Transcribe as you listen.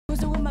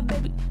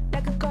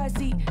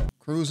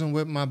Cruising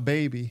with my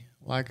baby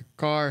like a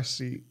car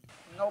seat.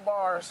 No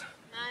bars.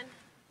 None.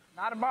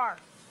 Not a bar.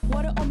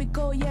 Water on me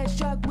cold, yeah, it's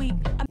Shark Week.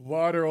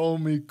 Water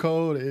on me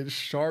cold, it's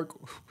Shark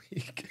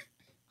Week.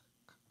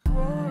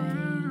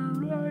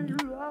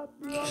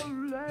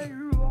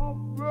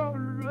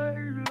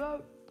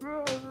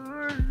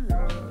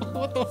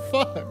 What the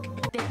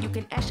fuck? Think you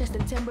can ask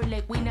Justin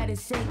Timberlake, we not in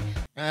sync.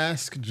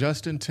 Ask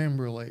Justin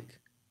Timberlake.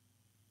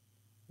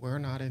 We're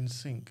not in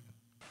sync.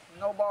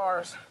 No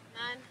bars.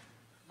 None.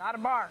 Not a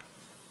bar.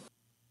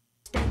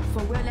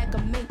 For real like a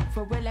mink,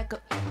 for real like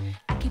a...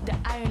 I keep the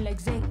iron like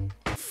zinc.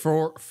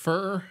 For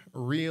fur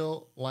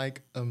real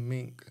like a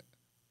mink.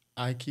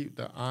 I keep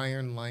the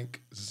iron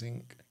like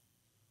zinc.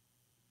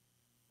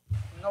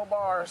 No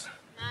bars.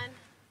 None.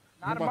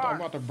 Not a bar. I'm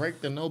about to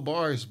break the no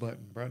bars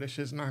button, bro. This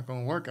shit's not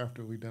gonna work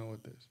after we done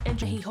with this. And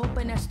he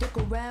hoping I stick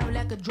around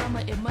like a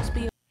drummer. It must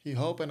be He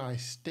hoping I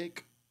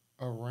stick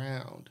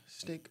around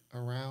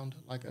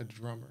like a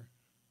drummer.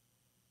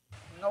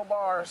 No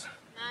bars.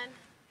 None.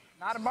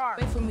 Not a bar.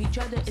 away from each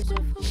other. It's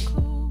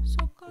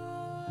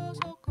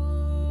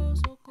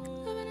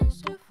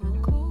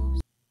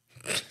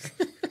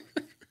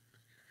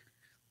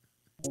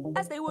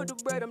I stay with the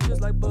bread, I'm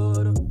just like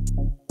butter.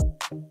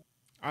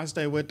 I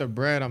stay with the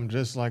bread, I'm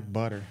just like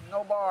butter.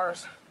 No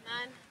bars.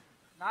 None.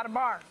 Not a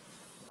bar.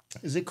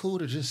 Is it cool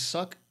to just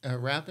suck at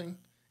rapping?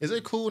 Is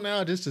it cool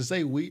now just to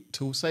say weak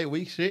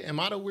shit? Am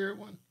I the weird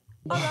one?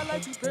 I got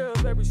like 2 pair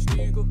of every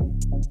sneaker.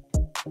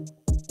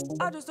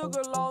 I just took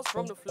a loss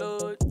from the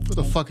flood. What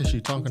the fuck is she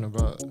talking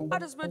about? I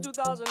just spent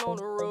 2,000 on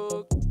the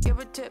rug. Give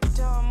a tip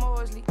to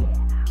Mosley.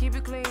 Keep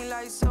it clean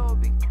like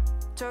soapy.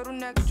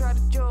 Turtleneck try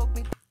to joke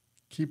me.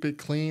 Keep it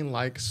clean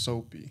like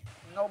soapy.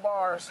 No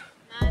bars.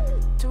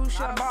 None. Too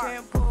sharp, bar.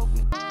 can't poke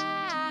me.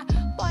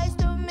 boys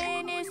to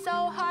men, it's so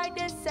hard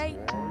to say.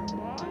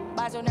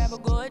 Boys are never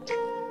good.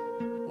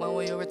 When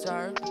will you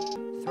return?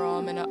 Throw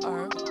them in the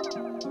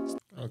earth.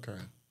 Okay.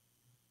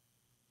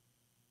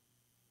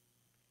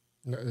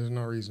 No, there's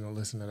no reason to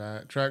listen to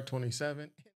that. Track 27.